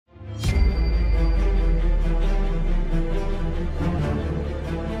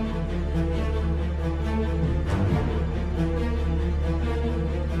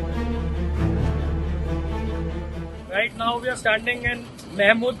we are standing in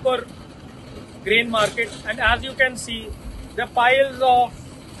Mehamdpur grain market, and as you can see, the piles of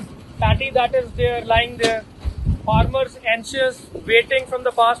paddy that is there, lying there. Farmers anxious, waiting from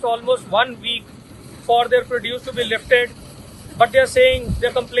the past almost 1 week for their produce to be lifted. But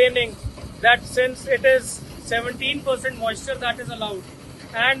they're complaining that since it is 17% moisture that is allowed,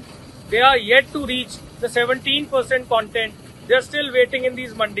 and they are yet to reach the 17% content, they're still waiting in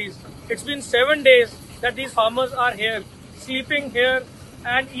these mandis. It's been 7 days that these farmers are here, sleeping here,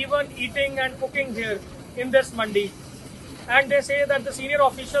 and even eating and cooking here in this mandi. And they say that the senior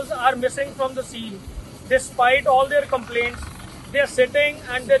officials are missing from the scene. Despite all their complaints, they're sitting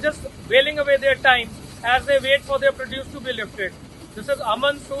and they're just wailing away their time as they wait for their produce to be lifted. This is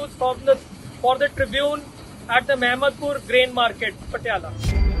Aman Sood for the Tribune at the Mehamdpur Grain Market,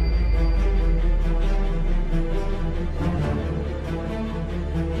 Patiala.